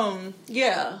 But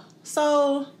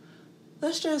so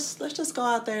let's just go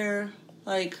out there.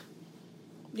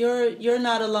 You're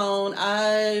not alone.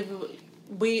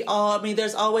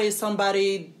 There's always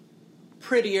somebody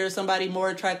prettier, somebody more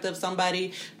attractive,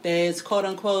 somebody that's quote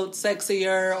unquote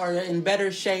sexier or in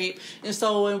better shape. And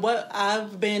so in what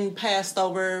I've been passed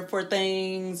over for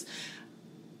things,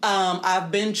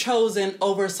 I've been chosen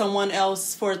over someone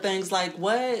else for things like,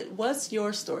 what's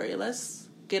your story? Let's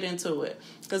get into it.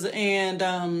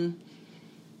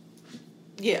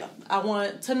 yeah, I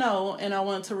want to know, and I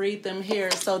want to read them here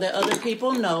so that other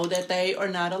people know that they are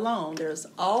not alone. There's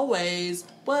always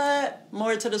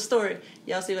more to the story.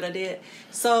 Y'all see what I did?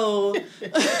 So,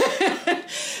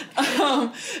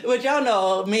 but y'all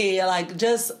know me, like,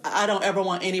 I don't ever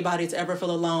want anybody to ever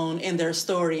feel alone in their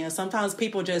story. And sometimes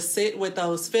people just sit with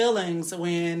those feelings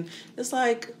when it's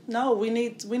like, no, we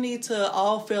need to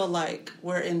all feel like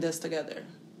we're in this together.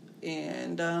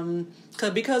 And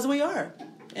because we are.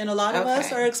 And a lot of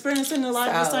us are experiencing a lot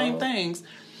of the same things.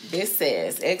 This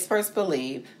says, experts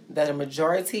believe that a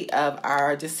majority of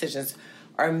our decisions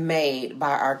are made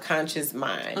by our conscious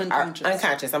mind.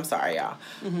 Unconscious, I'm sorry, y'all.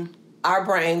 Mm-hmm. Our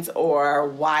brains are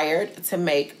wired to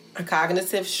make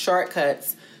cognitive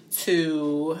shortcuts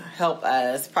to help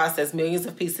us process millions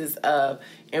of pieces of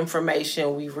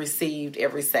information we've received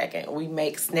every second. We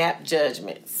make snap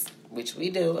judgments, which we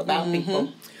do about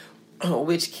people,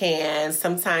 which can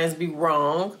sometimes be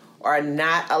wrong or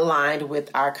not aligned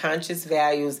with our conscious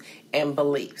values and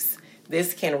beliefs.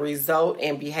 This can result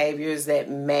in behaviors that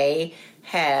may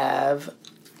have...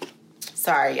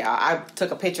 Sorry, y'all. I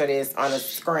took a picture of this on a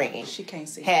screen. She can't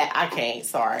see. I can't,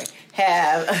 sorry.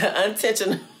 Have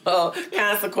unintentional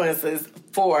consequences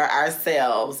for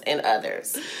ourselves and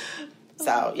others.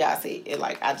 So y'all see it,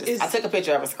 like I took a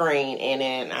picture of a screen and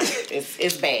then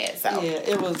it's bad. So yeah,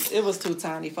 it was too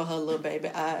tiny for her little baby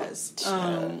eyes.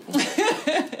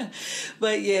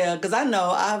 But yeah, because I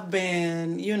know I've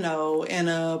been, in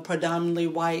a predominantly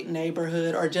white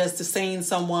neighborhood or just seen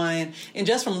someone, and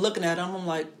just from looking at them, I'm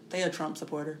like, they a Trump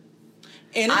supporter.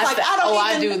 And it's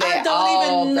I don't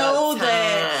even know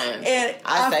that. And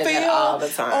I feel that all the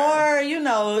time.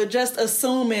 Or, just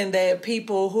assuming that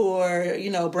people who are,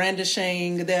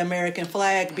 brandishing the American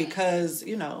flag because,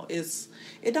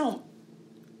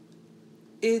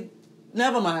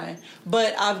 never mind.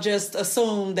 But I've just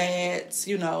assumed that,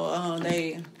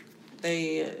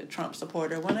 they Trump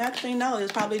supporter. When actually, no,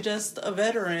 it's probably just a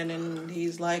veteran and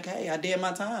he's like, hey, I did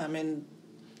my time and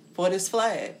for this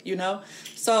flag,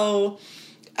 So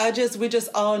we just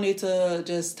all need to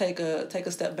just take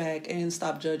a step back and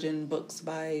stop judging books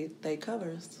by their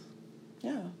covers.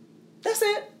 Yeah. That's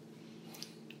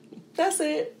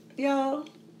it, y'all.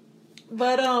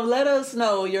 But let us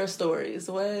know your stories.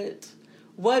 What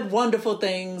wonderful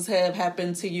things have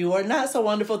happened to you, or not so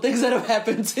wonderful things that have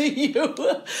happened to you,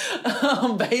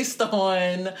 based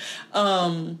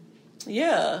on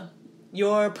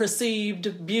your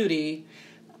perceived beauty.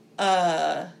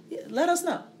 Let us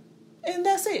know. And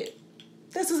that's it.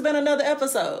 This has been another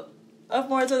episode of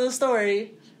More to the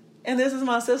Story. And this is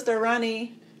my sister,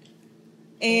 Ronnie.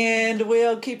 And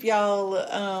we'll keep y'all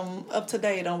up to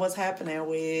date on what's happening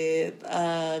with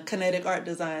Kinetic Art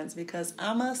Designs because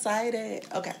I'm excited.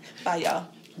 Okay, bye, y'all.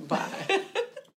 Bye.